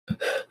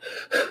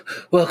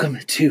Welcome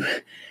to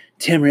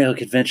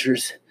Tamriel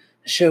Adventures,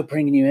 a show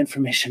bringing you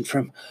information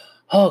from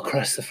all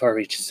across the far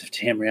reaches of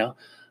Tamriel.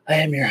 I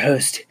am your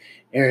host,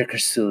 Eric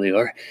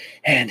Ursulior,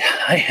 and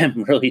I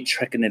am really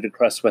trekking it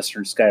across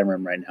Western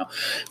Skyrim right now,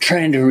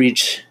 trying to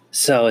reach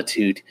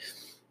Solitude.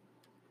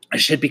 I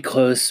should be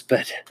close,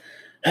 but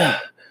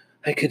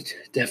I could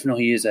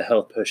definitely use a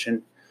health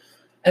potion.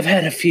 I've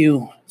had a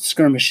few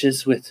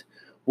skirmishes with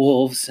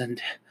wolves and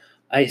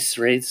ice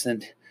wraiths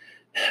and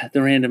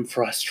the random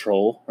frost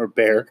troll or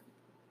bear,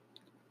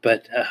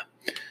 but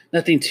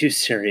nothing too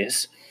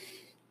serious.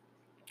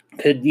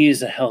 Could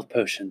use a health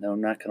potion, though,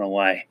 I'm not going to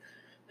lie.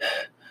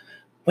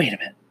 Wait a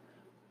minute.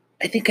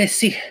 I think I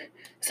see...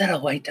 Is that a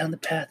light down the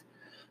path?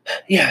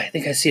 Yeah, I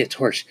think I see a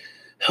torch.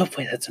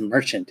 Hopefully that's a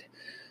merchant.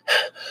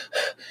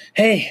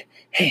 Hey.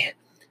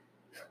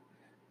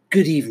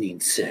 Good evening,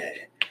 sir.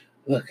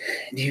 Look,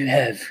 do you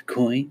have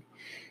coin?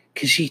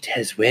 Khajiit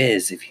has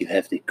wares if you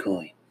have the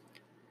coin.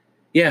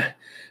 Yeah,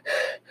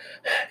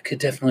 could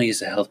definitely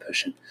use a health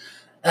potion.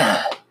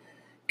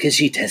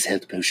 Khajiit has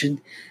health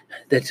potion.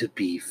 That would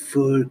be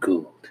 4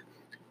 gold.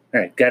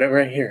 Alright, got it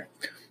right here.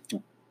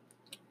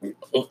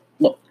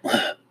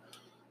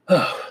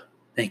 Oh,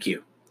 thank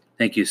you.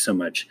 Thank you so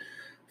much.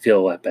 Feel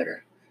a lot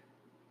better.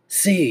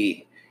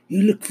 Say,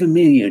 you look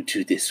familiar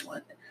to this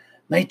one.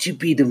 Might you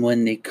be the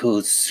one they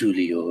call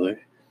Sulior?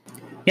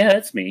 Yeah,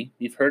 that's me.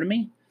 You've heard of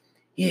me?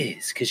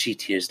 Yes,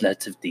 Khajiit hears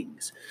lots of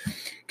things.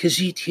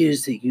 Khajiit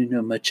hears that you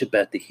know much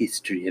about the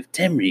history of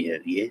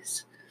Tamriel,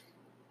 yes?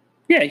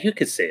 Yeah, you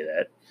could say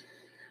that.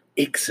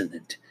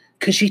 Excellent.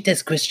 Khajiit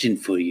has a question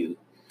for you.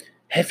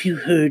 Have you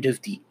heard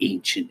of the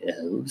ancient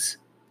elves?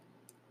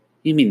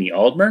 You mean the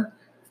Aldmer?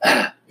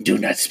 Do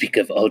not speak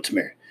of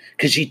Altmer.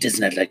 Khajiit does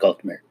not like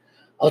Altmer.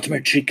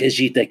 Altmer treat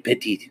Khajiit like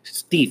petty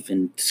thief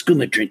and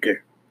skooma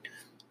drinker.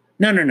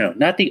 No,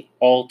 not the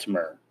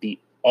Altmer. The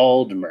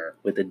Aldmer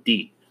with a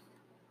D.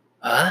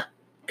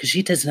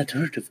 Khajiit has not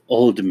heard of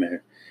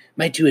Aldmer.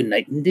 Might you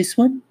enlighten this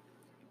one?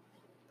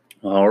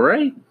 All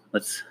right.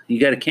 You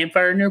got a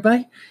campfire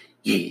nearby?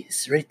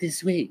 Yes, right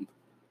this way.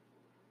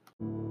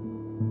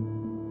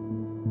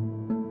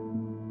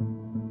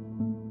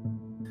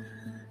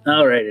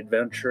 All right,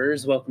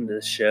 adventurers, welcome to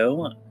the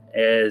show.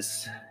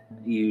 As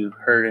you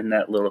heard in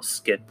that little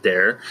skit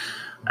there,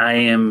 I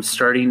am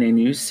starting a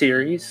new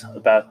series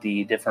about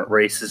the different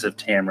races of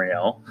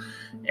Tamriel,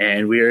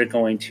 and we are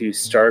going to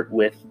start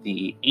with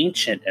the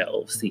ancient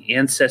elves, the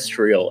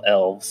ancestral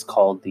elves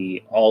called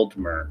the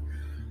Aldmer.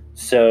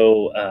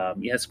 So,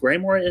 yes,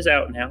 Greymoor is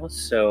out now,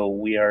 so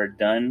we are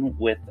done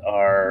with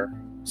our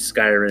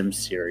Skyrim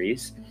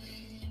series.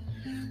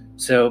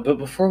 But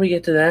before we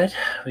get to that,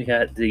 we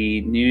got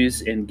the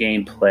news and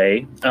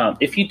gameplay.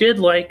 If you did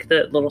like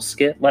that little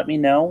skit, let me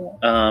know.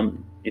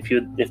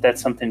 If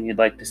that's something you'd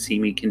like to see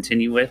me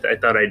continue with, I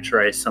thought I'd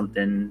try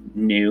something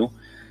new.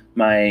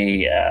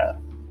 My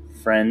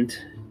friend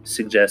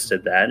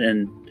suggested that,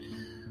 and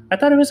I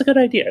thought it was a good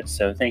idea.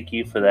 So thank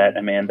you for that,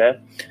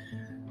 Amanda.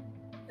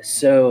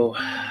 So,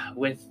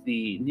 with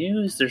the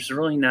news, there's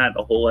really not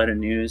a whole lot of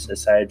news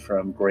aside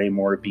from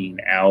Greymoor being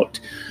out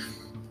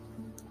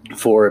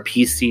for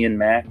PC and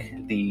Mac.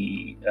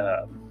 The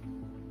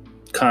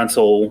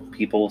console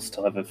people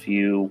still have a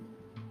few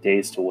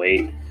days to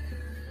wait.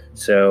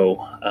 So,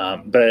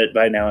 but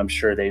by now I'm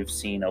sure they've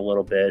seen a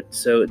little bit.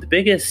 So, the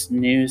biggest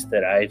news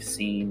that I've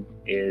seen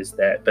is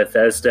that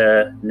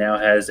Bethesda now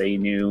has a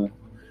new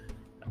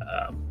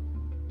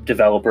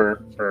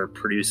developer or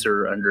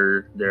producer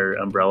under their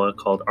umbrella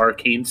called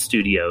Arcane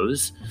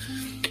Studios.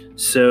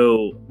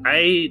 So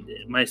I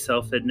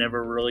myself had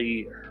never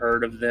really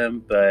heard of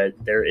them, but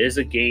there is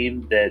a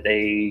game that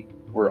they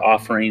were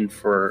offering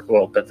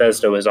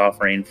Bethesda was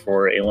offering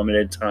for a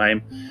limited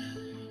time.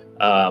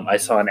 I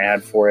saw an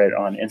ad for it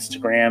on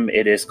Instagram.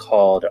 It is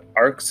called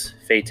Arx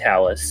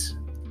Fatalis,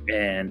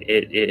 and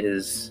it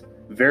is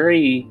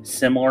very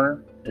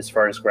similar as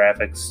far as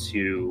graphics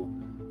to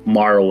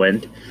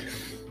Morrowind.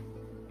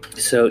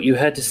 So you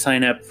had to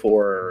sign up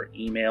for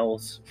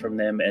emails from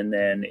them, and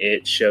then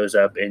it shows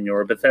up in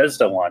your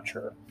Bethesda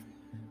launcher.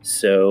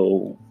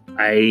 So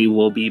I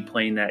will be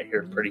playing that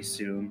here pretty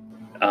soon.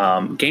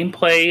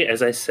 Gameplay,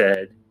 as I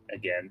said,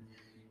 again,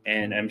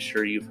 and I'm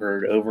sure you've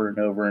heard over and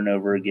over and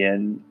over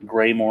again,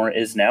 Greymoor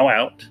is now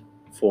out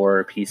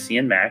for PC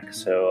and Mac,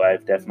 so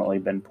I've definitely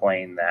been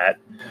playing that.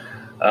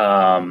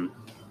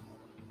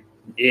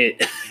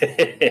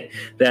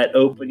 That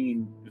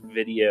opening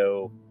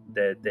video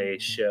that they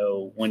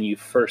show when you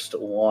first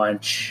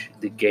launch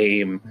the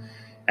game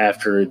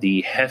after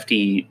the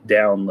hefty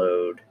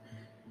download,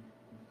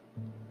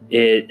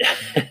 it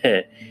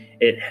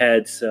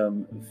had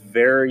some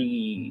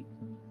very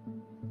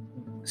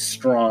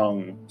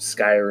strong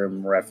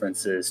Skyrim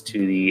references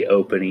to the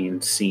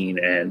opening scene,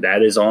 and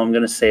that is all I'm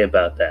going to say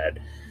about that.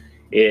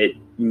 It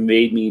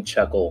made me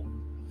chuckle.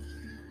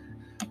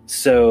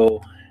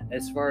 So,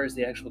 as far as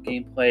the actual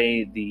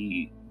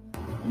gameplay,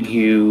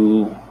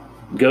 you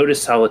go to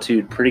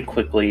Solitude pretty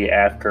quickly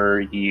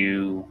after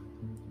you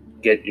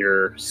get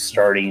your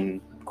starting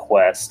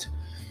quest.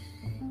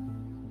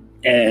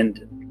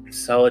 And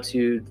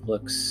Solitude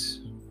looks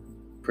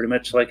pretty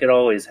much like it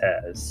always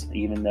has,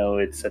 even though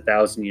it's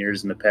 1,000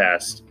 years in the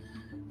past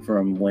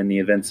from when the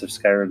events of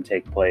Skyrim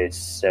take place.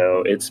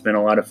 So it's been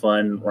a lot of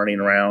fun running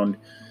around.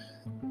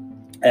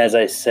 As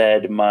I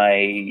said,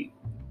 my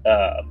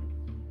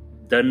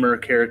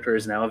Dunmer character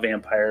is now a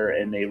vampire,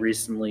 and they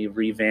recently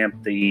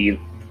revamped the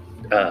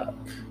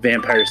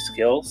vampire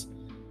skills.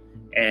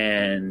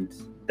 And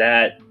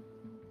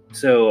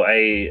so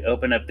I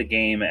open up the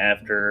game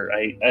after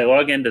I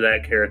log into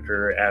that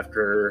character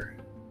after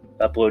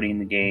uploading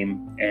the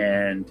game,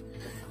 and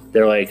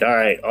they're like, all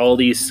right, all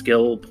these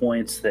skill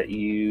points that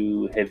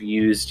you have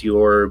used,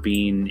 you're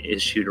being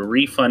issued a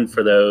refund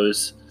for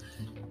those.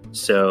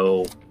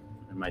 So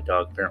my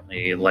dog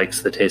apparently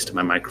likes the taste of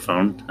my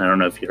microphone. I don't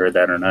know if you heard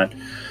that or not.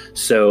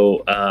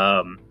 So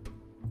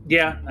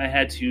yeah, I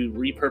had to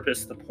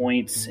repurpose the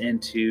points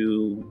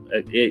into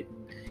it.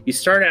 You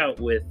start out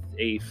with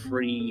a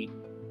free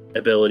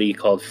ability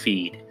called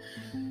Feed.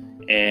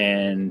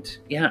 And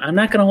yeah, I'm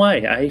not gonna lie,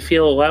 I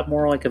feel a lot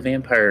more like a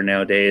vampire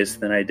nowadays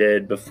than I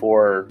did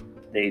before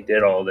they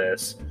did all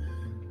this.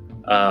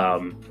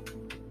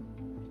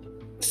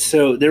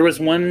 So there was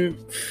one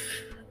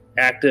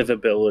active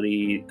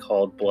ability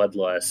called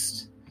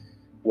Bloodlust,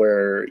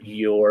 where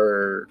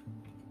your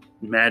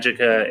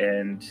magicka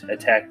and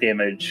attack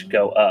damage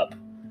go up,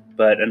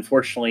 but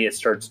unfortunately it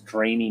starts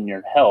draining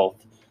your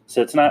health.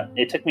 So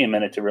it took me a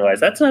minute to realize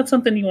that's not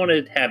something you want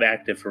to have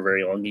active for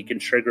very long. You can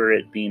trigger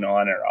it being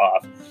on or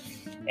off.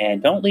 And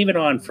don't leave it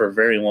on for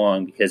very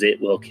long because it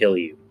will kill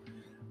you.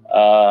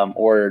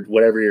 Or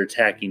whatever you're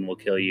attacking will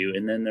kill you.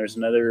 And then there's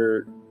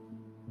another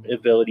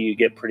ability you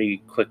get pretty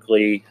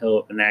quickly,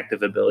 an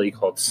active ability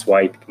called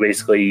Swipe.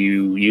 Basically,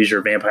 you use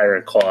your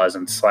vampire claws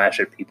and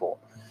slash at people.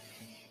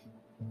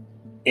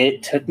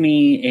 It took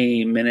me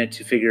a minute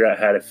to figure out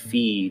how to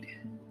feed,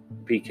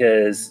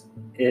 because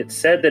it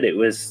said that it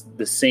was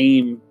the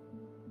same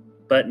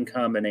button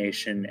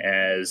combination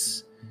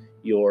as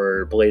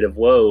your Blade of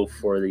Woe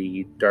for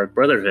the Dark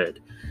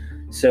Brotherhood.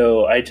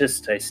 So I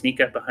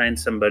sneak up behind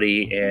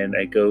somebody and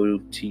I go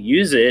to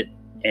use it,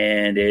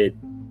 and it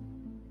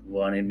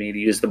wanted me to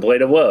use the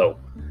Blade of Woe.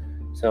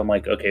 So I'm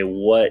like, okay,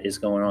 what is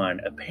going on?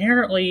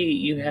 Apparently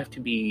you have to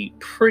be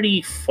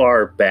pretty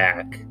far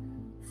back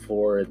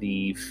for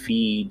the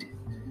feed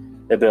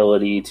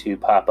ability to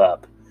pop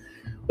up,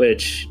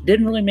 which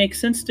didn't really make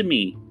sense to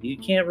me. You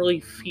can't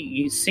really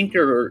you sink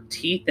your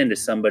teeth into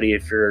somebody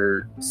if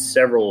you're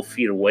several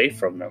feet away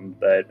from them,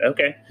 but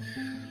okay.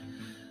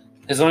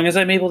 As long as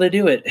I'm able to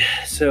do it.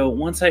 So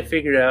once I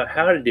figured out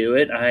how to do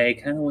it, I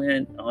kind of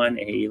went on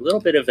a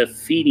little bit of a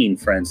feeding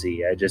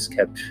frenzy. I just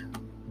kept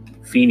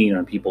feeding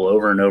on people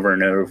over and over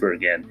and over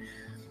again.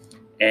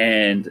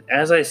 And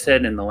as I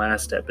said in the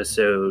last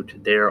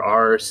episode, there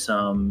are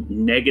some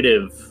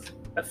negative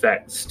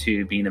effects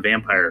to being a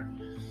vampire.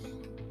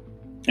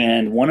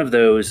 And one of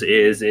those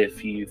is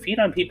if you feed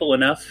on people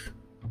enough,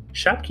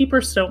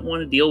 shopkeepers don't want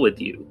to deal with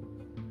you.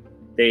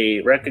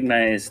 They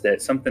recognize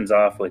that something's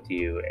off with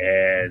you,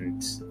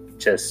 and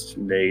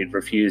they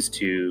refuse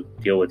to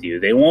deal with you.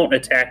 They won't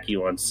attack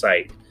you on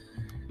sight.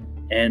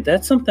 And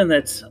that's something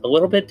that's a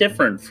little bit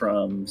different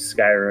from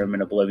Skyrim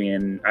and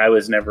Oblivion. I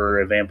was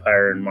never a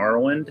vampire in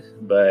Morrowind,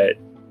 but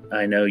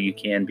I know you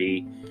can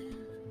be.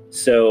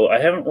 So I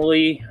haven't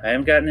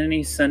gotten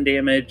any sun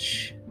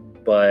damage,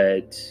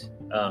 but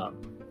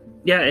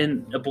yeah,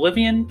 in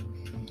Oblivion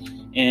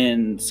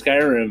and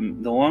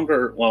Skyrim,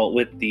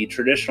 with the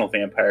traditional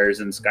vampires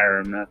in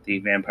Skyrim, not the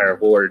vampire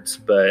hordes,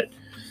 but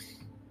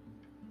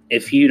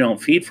if you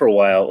don't feed for a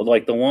while,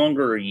 like the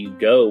longer you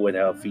go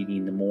without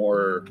feeding, the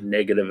more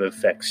negative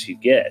effects you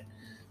get.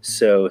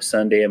 So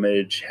sun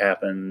damage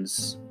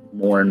happens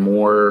more and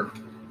more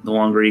the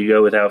longer you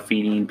go without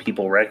feeding.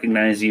 People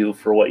recognize you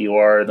for what you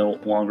are the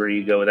longer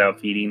you go without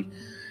feeding.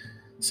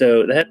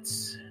 So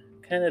that's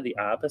kind of the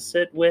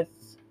opposite with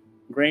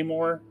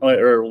Greymoor,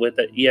 or with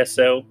the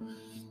ESO,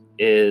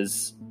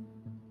 is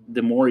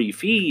the more you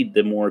feed,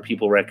 the more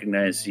people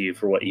recognize you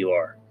for what you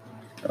are.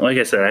 Like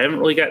I said, I haven't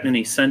really gotten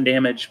any sun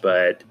damage,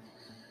 but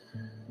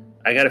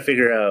I got to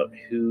figure out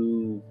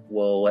who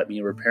will let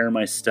me repair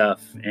my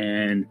stuff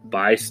and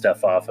buy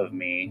stuff off of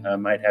me. I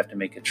might have to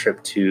make a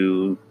trip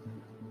to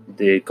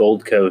the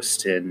Gold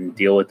Coast and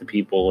deal with the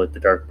people at the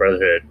Dark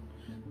Brotherhood,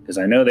 because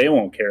I know they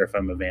won't care if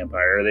I'm a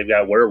vampire. They've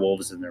got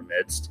werewolves in their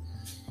midst.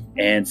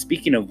 And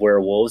speaking of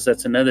werewolves,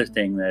 that's another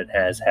thing that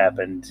has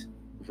happened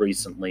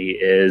recently,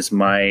 is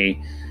my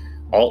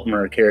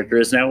Altmer character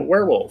is now a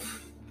werewolf.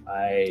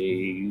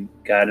 I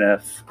got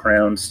enough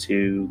crowns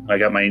I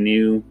got my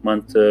new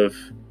month of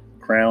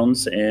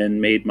crowns and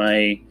made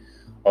my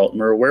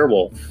Altmer a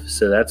werewolf.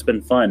 So that's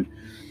been fun.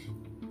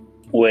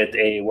 With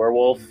a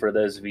werewolf, for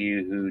those of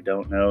you who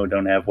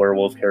don't have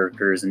werewolf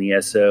characters in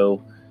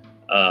ESO,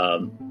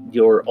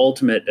 your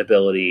ultimate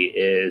ability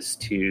is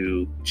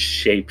to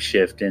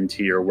shapeshift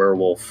into your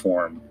werewolf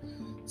form.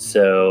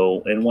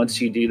 So, and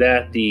once you do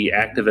that, the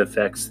active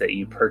effects that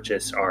you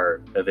purchase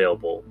are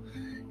available.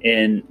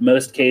 In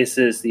most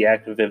cases, the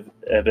active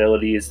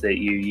abilities that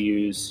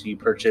you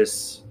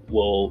purchase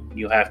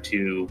you have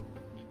to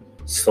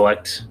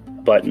select a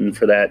button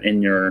for that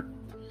in your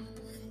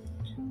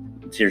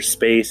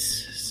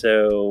space.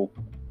 So,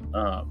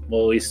 at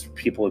least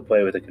people would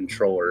play with a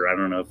controller. I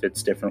don't know if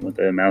it's different with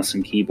a mouse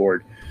and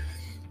keyboard.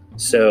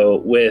 So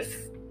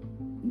with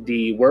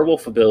the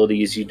werewolf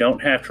abilities, you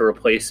don't have to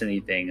replace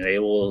anything. They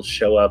will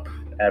show up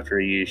after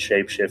you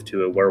shapeshift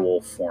to a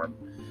werewolf form.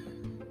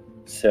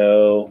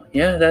 So,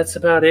 yeah, that's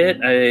about it.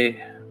 I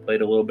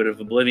played a little bit of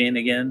Oblivion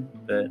again,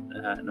 but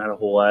not a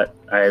whole lot.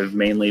 I've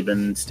mainly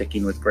been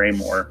sticking with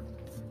Greymoor.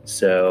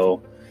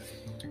 So,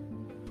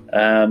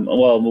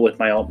 with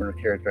my Altmer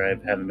character, I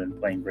haven't been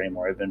playing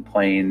Greymoor. I've been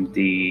playing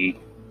the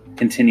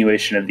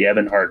continuation of the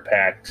Ebonheart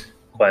Pact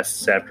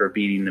quests after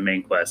beating the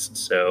main quest.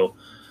 So,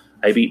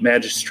 I beat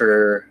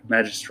Magistra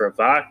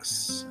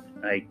Vox.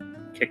 I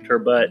kicked her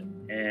butt,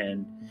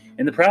 and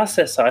in the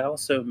process, I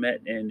also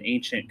met an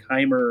ancient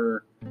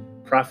Chimer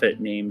prophet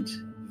named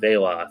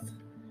Veloth.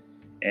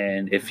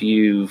 And if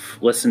you've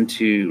listened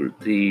to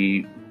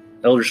the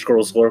Elder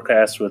Scrolls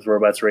Lorecast with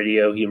Robots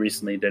Radio, he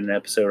recently did an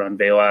episode on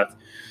Veloth.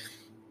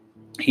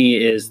 He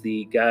is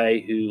the guy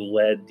who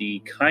led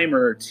the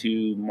Chimer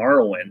to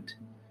Morrowind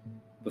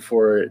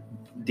before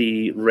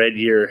the Red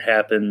Year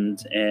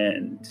happened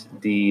and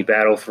the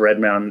battle for Red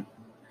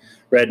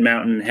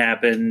Mountain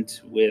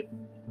happened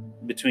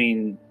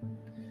between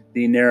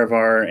the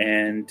Nerevar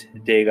and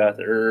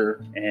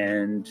Dagoth-Ur,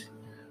 and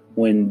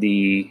when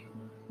the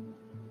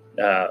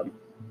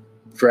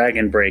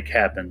Dragon Break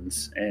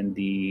happens and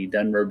the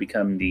Dunmer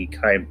become the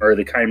Chimer, or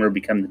the Chimer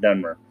become the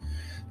Dunmer.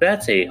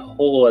 That's a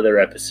whole other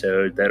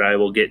episode that I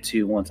will get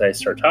to once I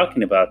start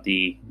talking about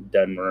the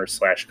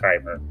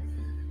Dunmer/Chimer.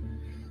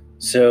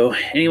 So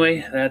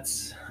anyway,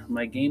 that's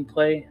my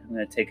gameplay. I'm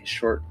going to take a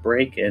short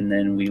break, and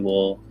then we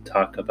will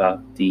talk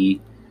about the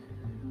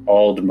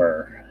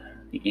Aldmer,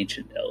 the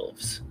Ancient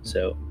Elves.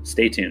 So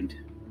stay tuned.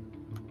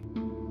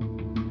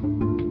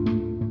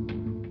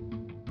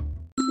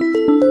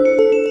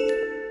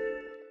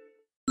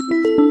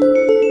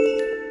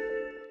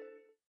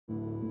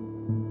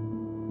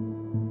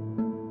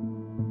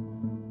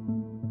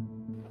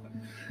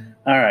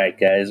 All right,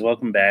 guys,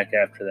 welcome back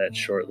after that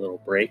short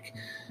little break.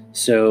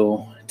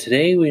 So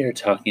today we are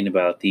talking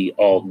about the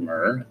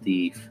Aldmer,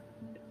 the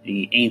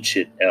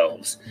Ancient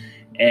Elves,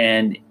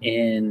 and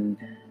in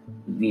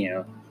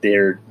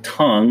their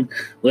tongue,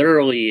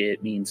 literally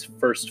it means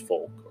first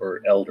folk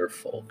or elder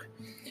folk,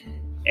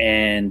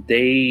 and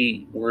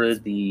they were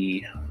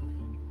the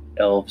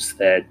elves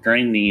that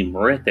during the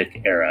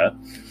Merithic era,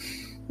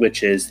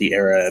 which is the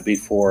era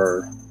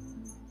before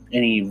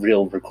any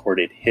real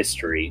recorded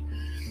history,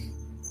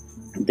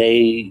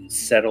 they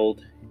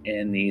settled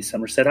in the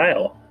Somerset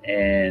Isle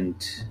and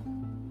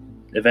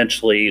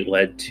eventually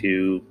led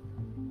to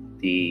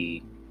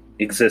the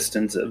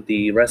existence of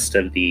the rest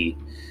of the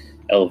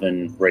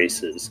elven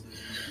races.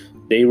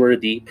 They were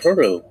the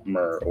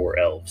Proto-Mer, or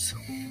elves.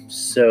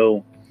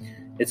 So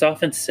it's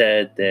often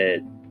said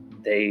that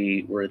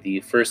they were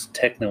the first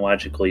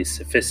technologically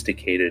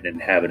sophisticated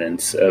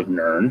inhabitants of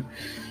Nirn,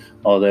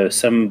 although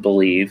some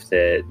believe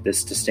that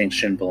this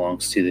distinction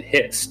belongs to the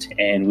Hist,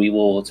 and we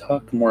will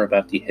talk more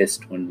about the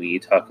Hist when we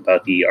talk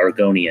about the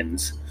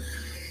Argonians.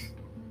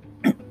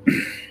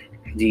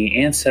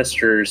 The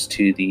ancestors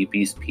to the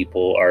Beast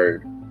People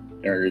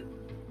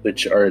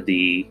which are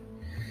the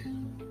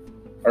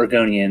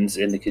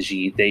Argonians and the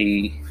Khajiit,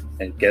 they,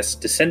 I guess,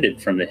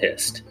 descended from the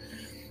Hist.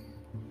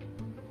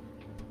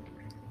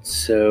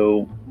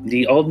 So,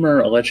 the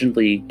Aldmer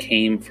allegedly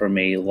came from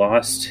a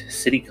lost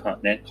city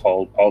continent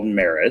called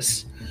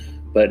Aldmeris,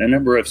 but a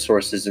number of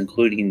sources,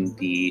 including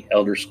the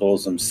Elder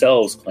Scrolls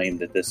themselves, claim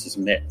that this is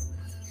myth.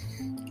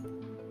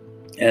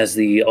 As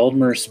the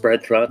Aldmer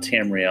spread throughout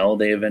Tamriel,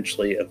 they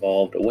eventually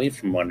evolved away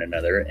from one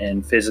another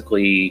and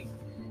physically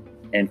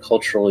and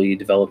culturally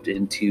developed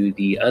into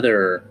the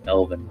other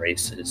elven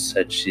races,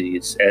 such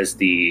as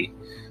the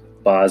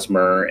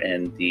Bosmer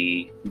and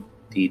the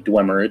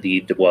Dwemer, the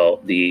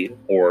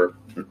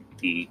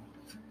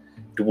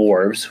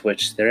dwarves,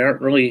 which they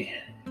aren't really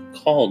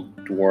called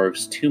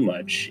dwarves too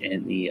much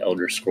in the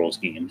Elder Scrolls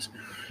games,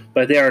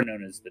 but they are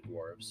known as the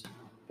dwarves.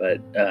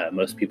 But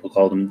most people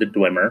call them the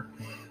Dwemer,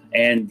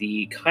 and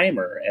the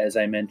Chimer, as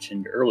I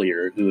mentioned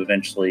earlier, who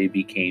eventually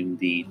became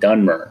the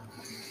Dunmer.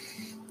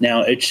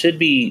 Now, it should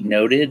be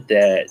noted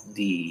that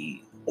the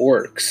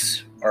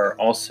orcs are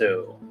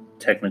also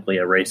technically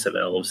a race of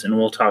elves, and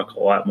we'll talk a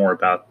lot more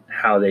about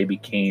how they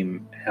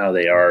became how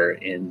they are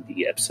in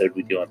the episode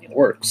we do on the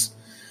orcs.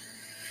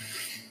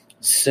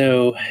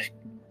 So,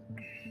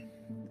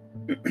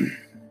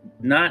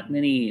 not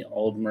many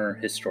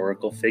Aldmer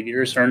historical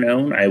figures are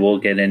known. I will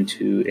get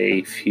into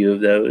a few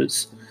of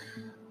those.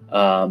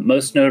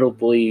 Most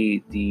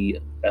notably, the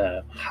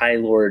High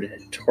Lord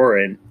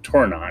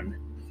Tornon,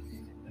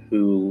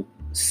 who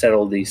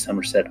settled the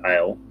Somerset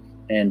Isle,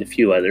 and a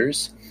few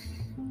others.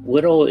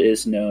 Little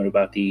is known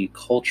about the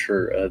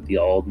culture of the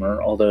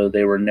Aldmer, although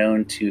they were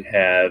known to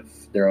have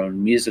their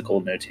own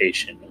musical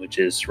notation, which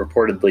is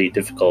reportedly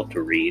difficult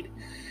to read.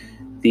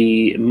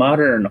 The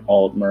modern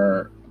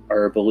Aldmer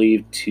are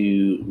believed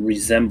to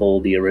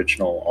resemble the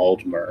original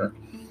Aldmer.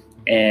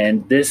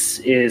 And this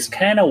is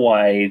kind of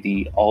why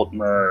the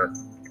Altmer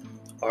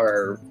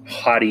are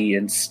haughty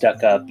and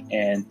stuck up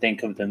and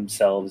think of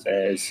themselves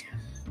as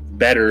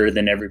better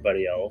than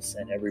everybody else,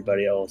 and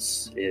everybody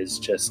else is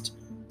just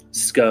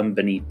scum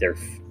beneath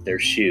their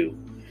shoe.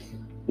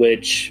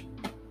 Which,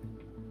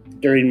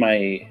 during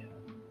my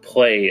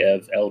play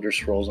of Elder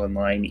Scrolls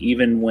Online,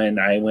 even when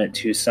I went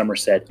to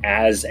Somerset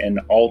as an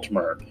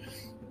Altmer,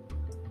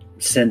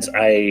 since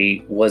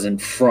I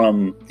wasn't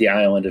from the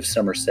island of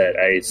Somerset,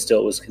 I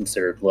still was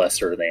considered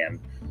lesser than.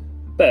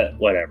 But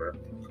whatever.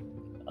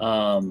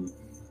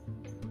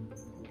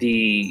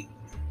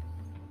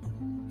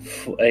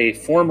 A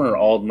former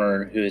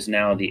Aldmer who is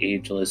now the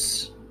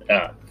ageless.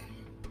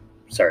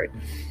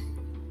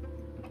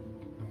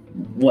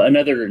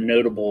 Another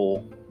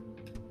notable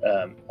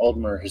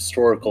Aldmer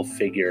historical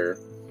figure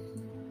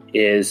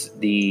is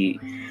the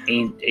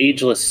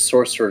ageless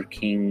sorcerer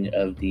king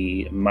of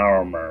the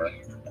Maormer,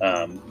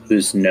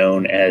 who's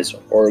known as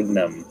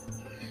Orgnum.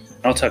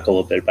 I'll talk a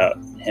little bit about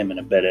him in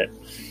a bit.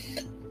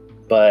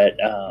 But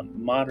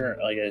modern,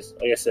 like I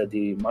said,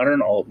 the modern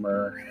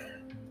Altmer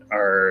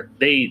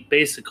they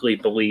basically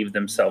believe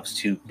themselves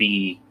to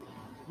be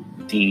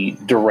the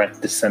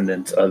direct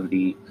descendants of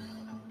the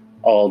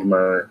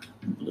Aldmer.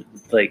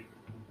 Like,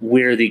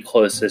 we're the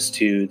closest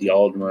to the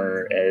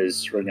Aldmer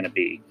as we're going to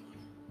be.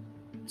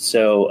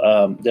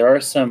 So there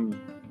are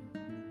some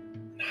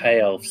High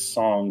Elf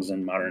songs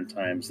in modern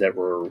times that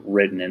were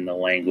written in the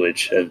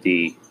language of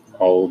the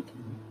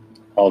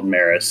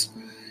Aldmeris.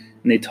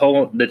 And the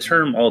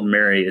term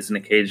Aldmeri is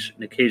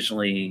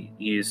occasionally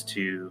used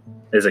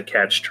as a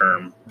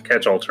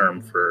catch-all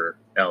term for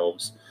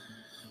elves.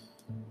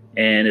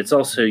 And it's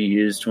also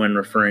used when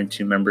referring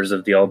to members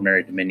of the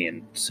Aldmeri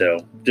Dominion.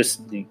 So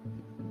just the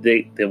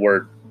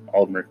word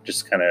Aldmer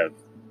just kind of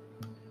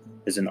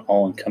is an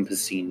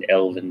all-encompassing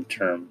elven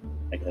term,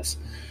 I guess.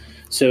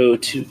 So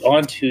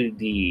on to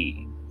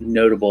the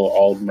notable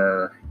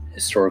Aldmer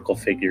historical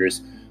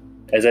figures.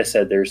 As I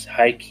said, there's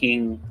High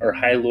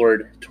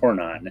Lord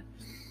Tornon,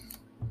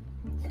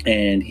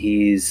 and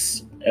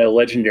he's a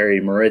legendary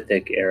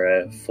Merithic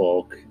era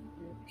folk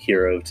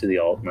hero to the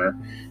Altmer,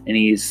 and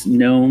he's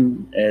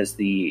known as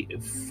the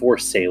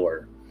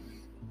Foresailor.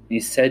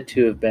 He's said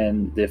to have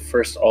been the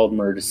first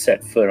Aldmer to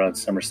set foot on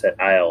Somerset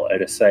Isle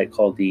at a site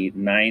called the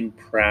Nine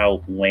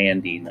Prow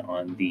Landing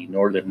on the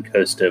northern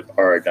coast of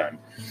Aradon.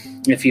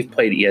 If you've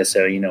played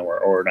ESO, you know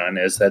where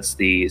Aradon is. That's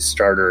the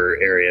starter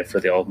area for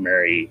the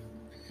Aldmeri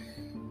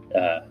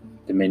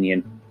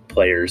Dominion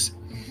players.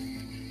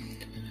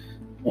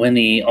 When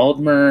the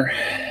Aldmer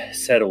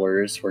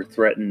settlers were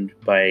threatened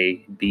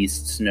by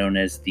beasts known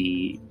as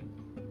the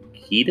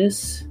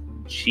Gheatus,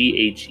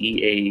 Gheatus,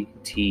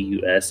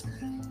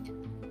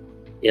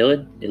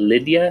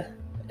 Ilydia,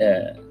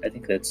 I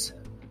think that's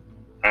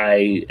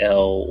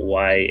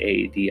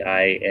Ilyadi,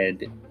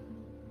 and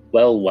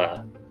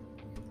Welwa,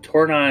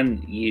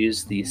 Tornon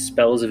used the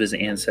spells of his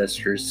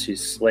ancestors to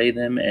slay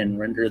them and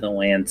render the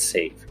land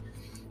safe.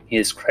 He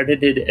is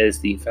credited as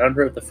the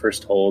founder of the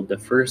First Hold, the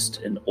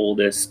first and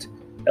oldest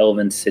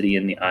elven city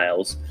in the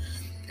Isles.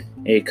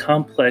 A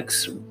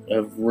complex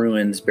of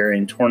ruins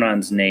bearing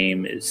Tornon's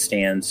name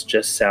stands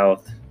just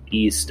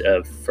southeast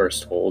of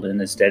First Hold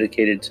and is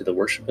dedicated to the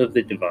worship of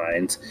the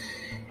divines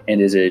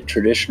and is a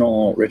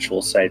traditional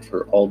ritual site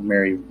for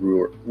Aldmeri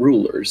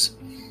rulers.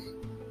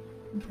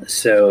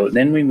 So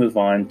then we move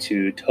on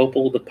to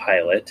Topol the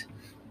Pilot,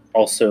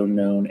 also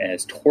known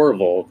as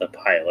Torval the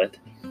Pilot.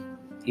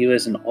 He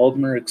was an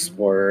Aldmer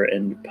explorer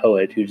and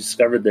poet who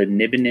discovered the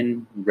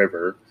Nibelungen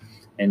River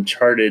and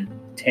charted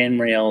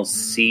Tamriel's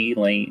sea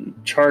lanes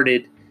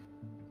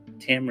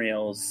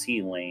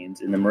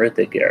in the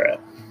Merithic era.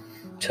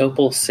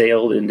 Topol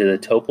sailed into the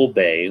Topol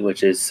Bay,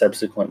 which is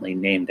subsequently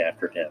named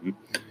after him,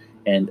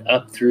 and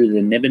up through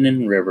the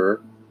Nibelungen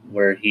River,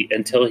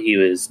 until he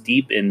was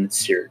deep in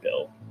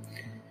Cyrodiil.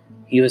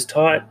 He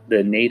taught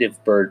the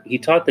native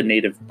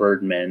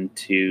birdmen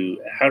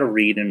how to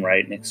read and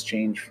write in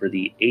exchange for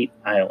the 8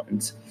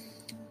 islands,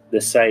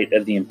 the site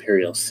of the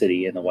imperial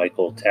city and the White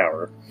Gold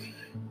Tower.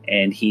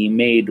 And he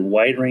made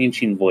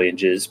wide-ranging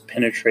voyages,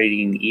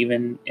 penetrating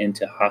even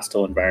into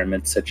hostile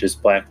environments such as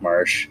Black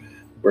Marsh,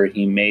 where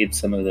he made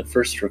some of the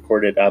first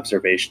recorded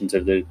observations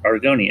of the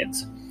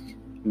Argonians,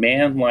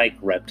 man-like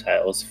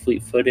reptiles,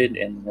 fleet-footed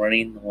and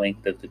running the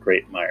length of the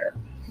Great Mire.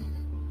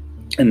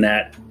 And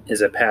that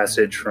is a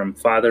passage from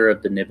Father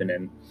of the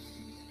Nibelungen.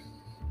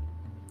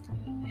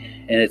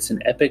 And it's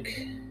an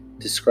epic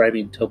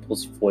describing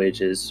Topol's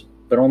voyages,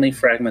 but only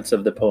fragments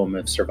of the poem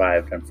have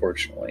survived,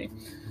 unfortunately.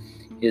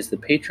 He is the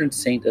patron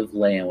saint of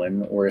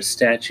Leowyn, where a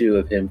statue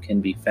of him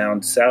can be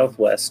found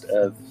southwest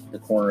of the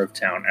corner of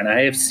town. And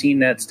I have seen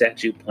that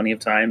statue plenty of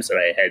times, and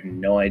I had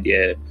no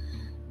idea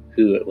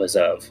who it was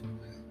of.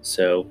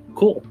 So,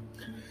 cool.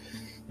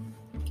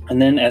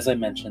 And then, as I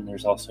mentioned,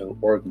 there's also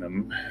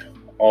Orgnum,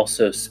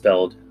 also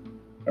spelled,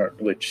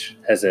 which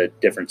has a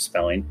different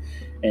spelling,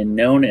 and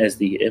known as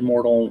the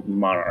Immortal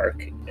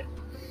Monarch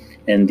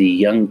and the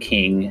Young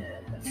King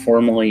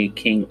formerly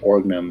King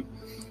Orgnum,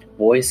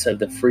 voice of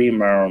the free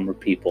Marmer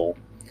people,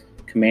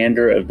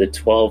 commander of the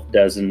 12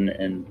 dozen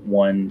and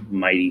one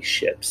mighty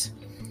ships.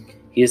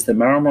 He is the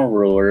Marmer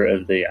ruler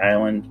of the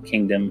island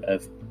kingdom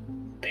of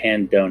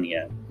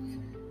Pandonia.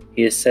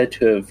 He is said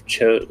to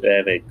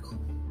have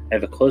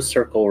a close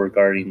circle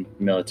regarding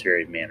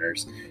military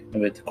matters,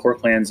 and with the core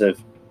clans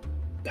of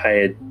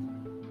Pandonia,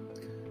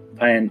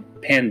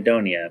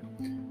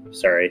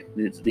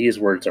 these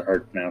words are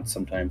hard to pronounce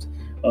sometimes,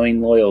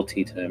 owing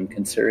loyalty to him,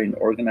 considering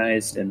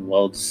organized and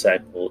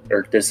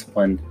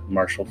well-disciplined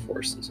martial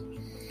forces.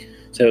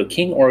 So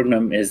King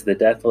Orgnum is the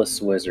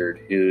deathless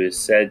wizard who is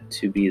said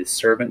to be the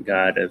servant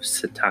god of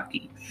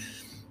Setakal,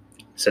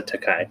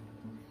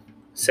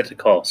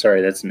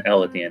 that's an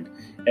L at the end.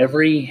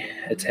 Every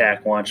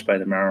attack launched by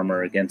the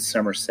Marmer against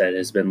Somerset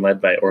has been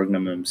led by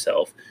Orgnum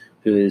himself,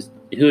 who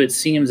it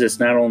seems is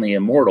not only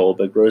immortal,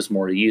 but grows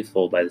more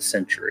youthful by the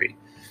century.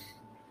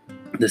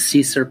 The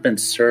sea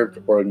serpents served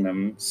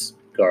Orgnum's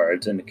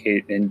guards and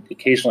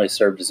occasionally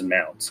served as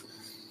mounts.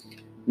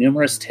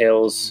 Numerous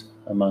tales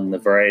among the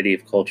variety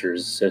of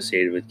cultures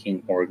associated with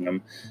King Orgnum,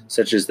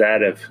 such as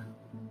that of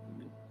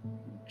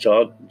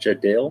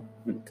Jadil,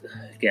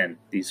 again,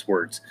 these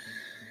words,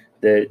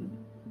 the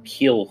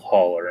keel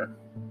hauler,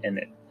 an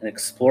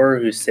explorer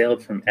who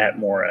sailed from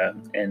Atmora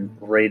and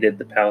raided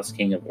the palace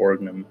king of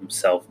Orgnum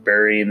himself,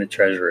 burying the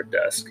treasure at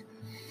dusk.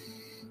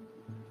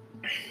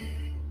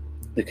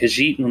 The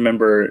Khajiit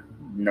remember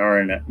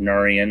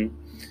Narian,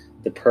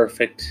 the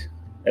perfect,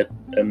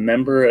 a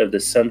member of the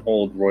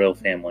Sunhold royal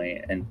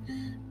family, and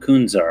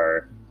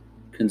Kunzari's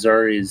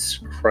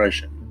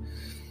Krujan,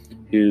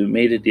 who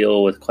made a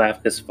deal with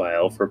Claficus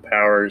Vile for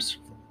powers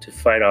to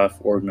fight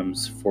off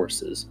Orgnum's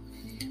forces.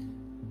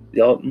 The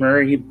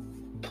Altmeri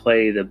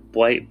play the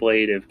blight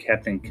blade of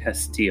Captain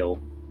Castitil,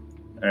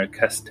 and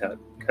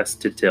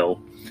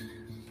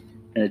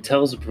it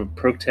tells of a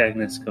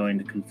protagonist going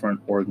to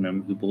confront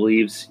Orgnum, who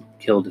believes he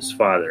killed his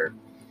father,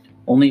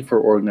 only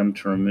for Orgnum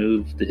to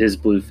remove his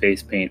blue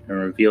face paint and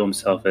reveal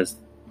himself as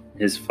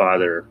his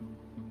father,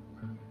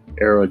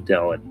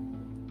 Aerodelin,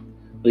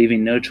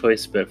 leaving no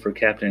choice but for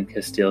Captain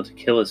Castile to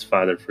kill his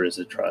father for his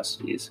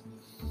atrocities.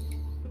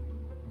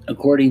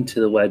 According to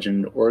the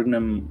legend,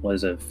 Orgnum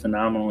was a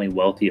phenomenally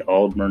wealthy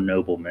Aldmer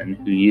nobleman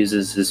who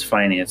uses his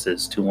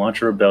finances to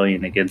launch a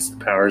rebellion against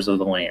the powers of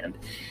the land.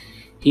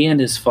 He and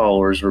his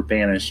followers were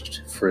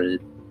banished for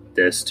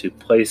this to a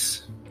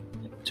place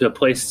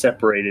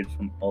separated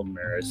from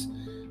Aldmeris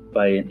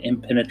by an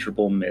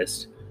impenetrable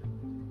mist,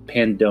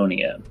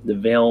 Pandonia, the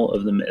Veil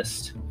of the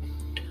Mist.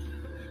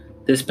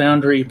 This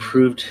boundary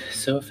proved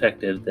so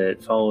effective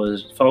that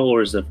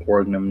followers of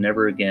Orgnum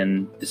never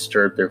again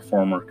disturbed their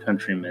former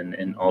countrymen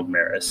in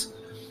Aldmeris.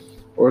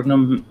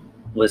 Orgnum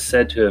was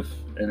said to have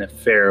an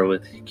affair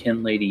with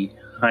Kinlady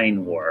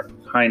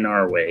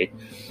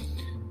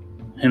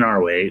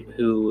Hinarwe,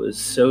 who was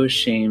so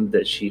ashamed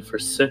that she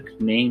forsook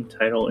name,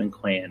 title, and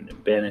clan,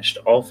 banished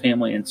all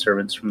family and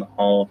servants from the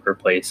hall of her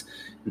place,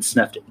 and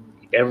snuffed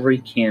every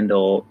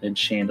candle and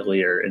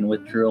chandelier, and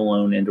withdrew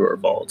alone into her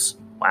vaults.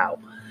 Wow.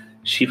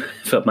 She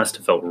must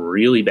have felt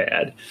really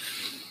bad.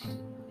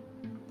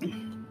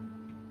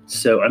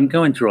 So I'm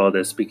going through all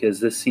this because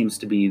this seems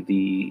to be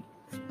the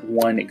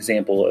one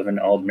example of an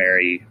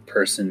Aldmeri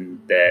person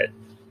that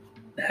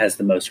has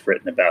the most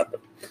written about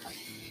them.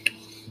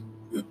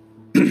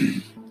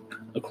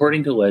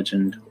 According to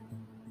legend,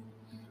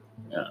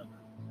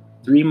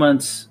 3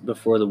 months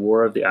before the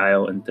War of the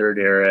Isle in Third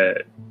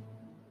Era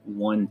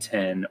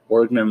 110,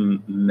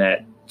 Orgnum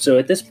met. So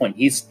at this point,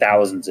 he's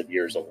thousands of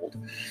years old.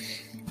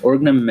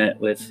 Orgnum met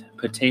with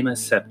Potema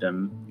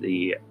Septim,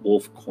 the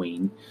Wolf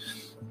Queen,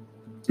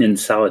 in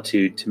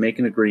Solitude to make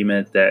an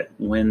agreement that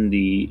when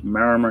the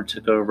Marmer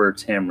took over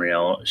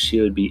Tamriel, she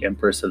would be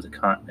Empress of the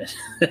continent.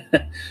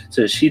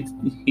 So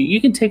you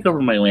can take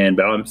over my land,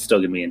 but I'm still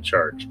going to be in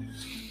charge.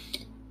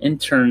 In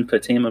turn,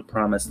 Potema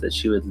promised that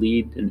she would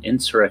lead an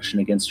insurrection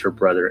against her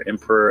brother,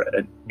 Emperor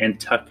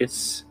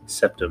Antiochus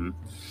Septim.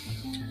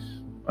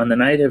 On the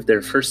night of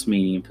their first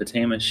meeting,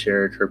 Potema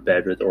shared her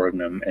bed with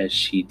Orgnum as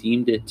she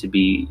deemed it to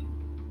be the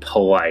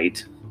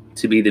polite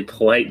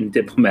and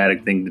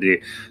diplomatic thing to do.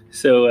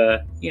 So,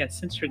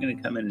 since you're going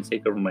to come in and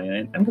take over my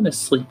land, I'm going to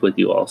sleep with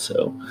you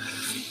also.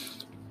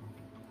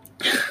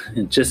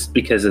 Just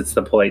because it's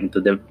the polite and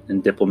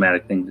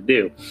diplomatic thing to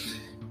do.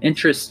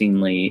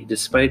 Interestingly,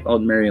 despite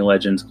Aldmeri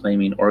legends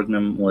claiming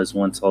Orgnum was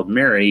once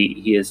Aldmeri,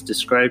 he is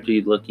described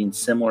to be looking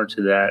similar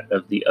to that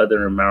of the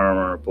other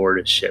Marmer aboard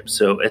his ship.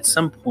 So at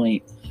some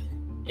point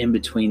in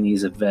between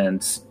these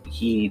events,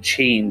 he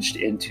changed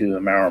into a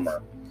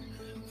Marmer.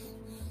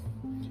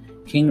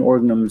 King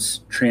Orgnum's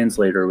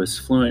translator was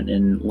fluent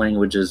in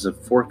languages of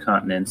 4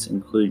 continents,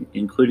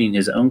 including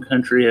his own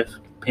country of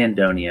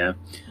Pandonia,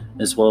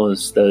 as well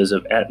as those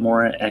of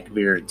Atmora,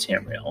 Akavir, and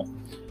Tamriel.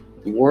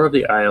 The War of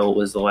the Isle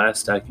was the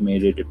last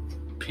documented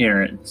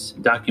appearance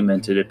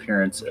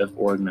of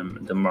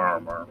Orgnum the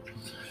Marmer.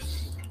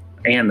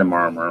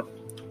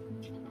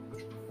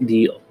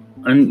 The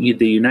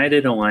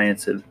united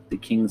alliance of the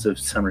kings of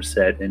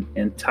Somerset and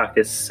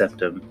Antiochus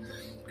Septim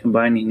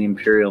combining the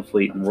Imperial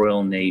fleet and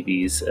royal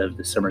navies of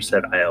the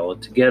Somerset Isle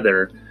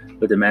together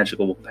with the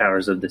magical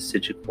powers of the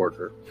Psijic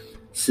Order,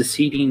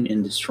 succeeding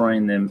in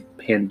destroying the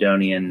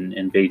Pandonian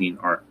invading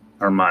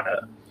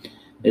armada.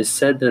 It is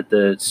said that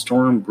the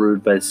storm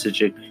brewed by the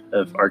Psijic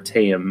of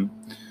Artaeum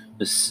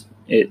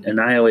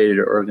annihilated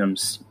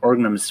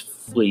Orgnum's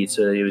fleet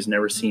so that he was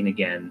never seen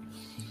again,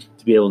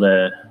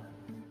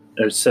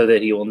 so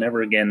that he will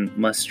never again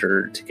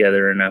muster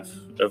together enough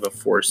of a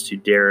force to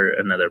dare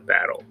another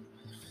battle.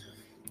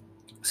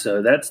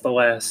 So that's the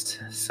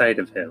last sight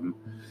of him.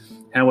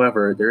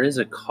 However, there is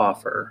a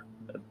coffer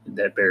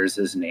that bears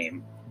his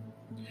name.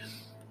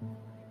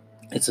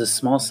 It's a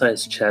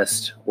small-sized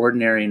chest,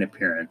 ordinary in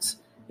appearance.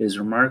 It is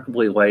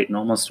remarkably light and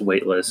almost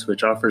weightless,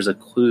 which offers a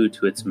clue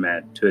to its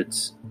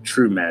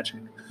true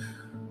magic.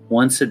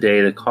 Once a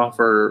day, the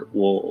coffer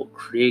will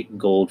create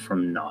gold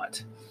from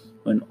naught.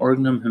 When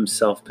Orgnum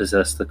himself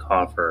possessed the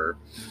coffer,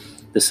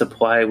 the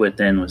supply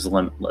within was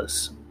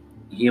limitless.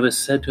 He was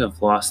said to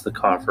have lost the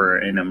coffer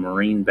in a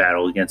marine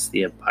battle against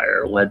the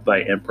Empire, led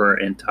by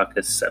Emperor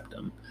Antiochus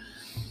Septim.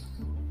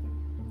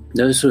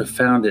 Those who have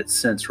found it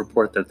since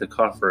report that the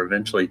coffer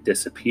eventually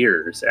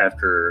disappears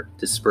after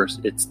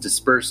it's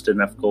dispersed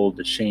enough gold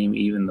to shame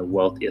even the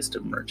wealthiest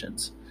of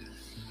merchants.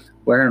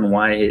 Where and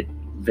why it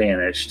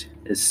vanished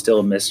is still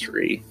a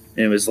mystery,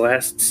 and it was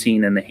last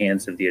seen in the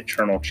hands of the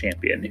Eternal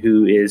Champion,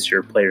 who is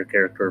your player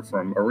character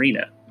from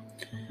Arena.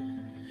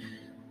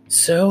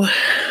 So,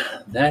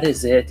 that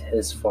is it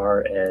as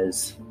far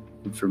as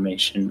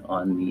information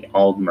on the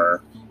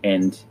Aldmer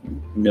and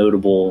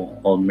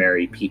notable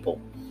Aldmeri people.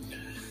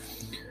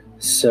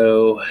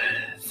 So,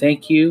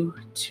 thank you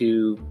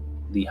to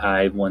the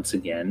Hive once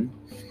again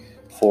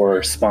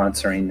for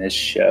sponsoring this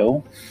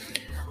show.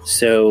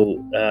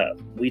 So,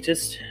 we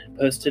just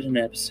posted an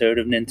episode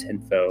of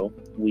Nintenfo.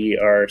 We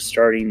are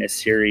starting a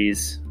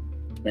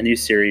new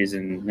series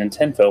in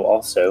Nintenfo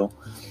also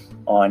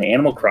on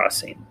Animal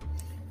Crossing.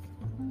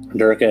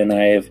 Durka and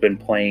I have been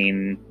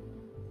playing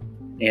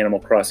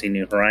Animal Crossing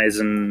New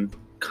Horizon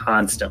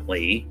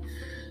constantly.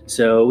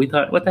 So we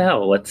thought, what the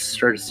hell, let's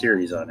start a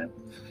series on it.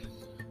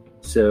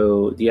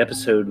 So the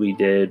episode we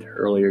did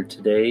earlier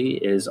today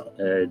is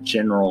a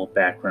general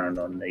background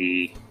on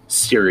the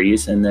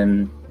series, and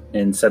then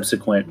in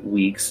subsequent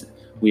weeks,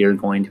 we are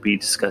going to be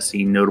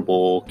discussing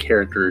notable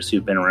characters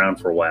who've been around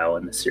for a while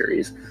in the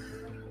series.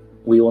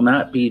 We will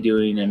not be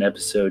doing an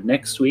episode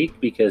next week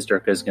because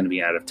Durka is going to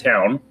be out of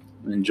town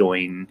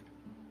enjoying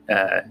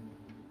a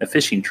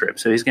fishing trip.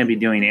 So he's going to be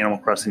doing Animal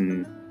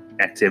Crossing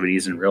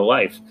activities in real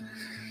life.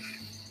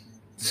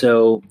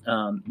 So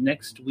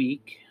next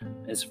week,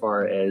 as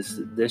far as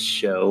this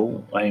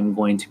show, I'm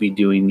going to be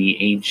doing the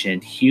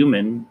ancient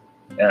human,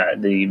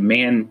 the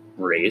man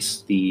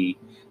race, the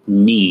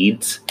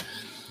Needs.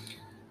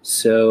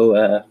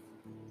 So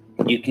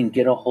you can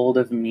get a hold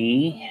of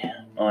me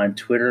on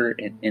Twitter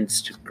and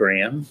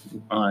Instagram.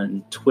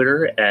 On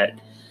Twitter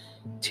at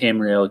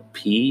Tamrielic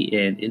P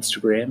and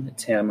Instagram at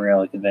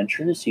Tamrielic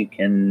Adventures. You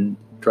can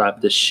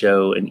drop the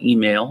show an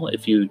email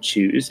if you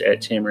choose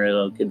at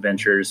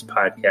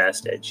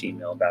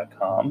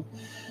tamrielicadventurespodcast@gmail.com.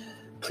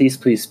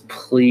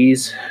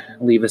 Please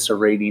leave us a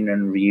rating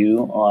and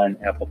review on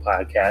Apple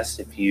Podcasts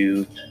if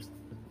you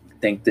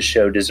think the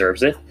show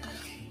deserves it.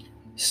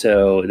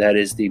 So that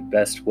is the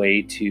best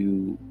way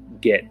to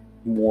get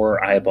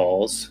more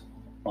eyeballs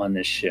on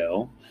this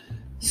show.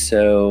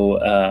 So,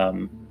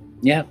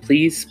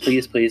 please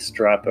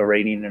drop a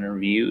rating and a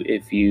review.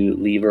 If you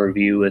leave a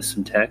review with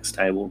some text,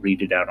 I will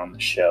read it out on the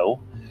show.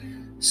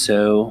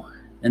 So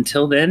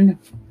until then,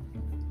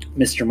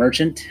 Mr.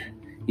 Merchant,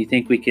 you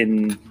think we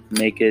can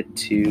make it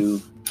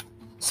to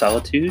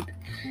Solitude?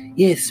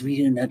 Yes,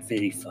 we are not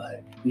very far.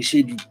 We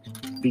should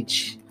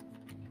reach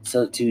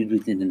Solitude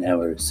within an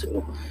hour or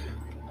so.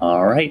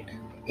 All right.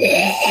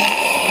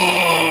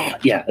 Yeah.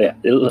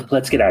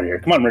 Let's get out of here.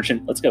 Come on,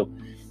 Merchant. Let's go.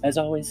 As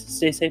always,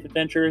 stay safe,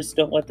 adventurers.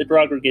 Don't let the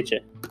Draugr get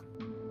you.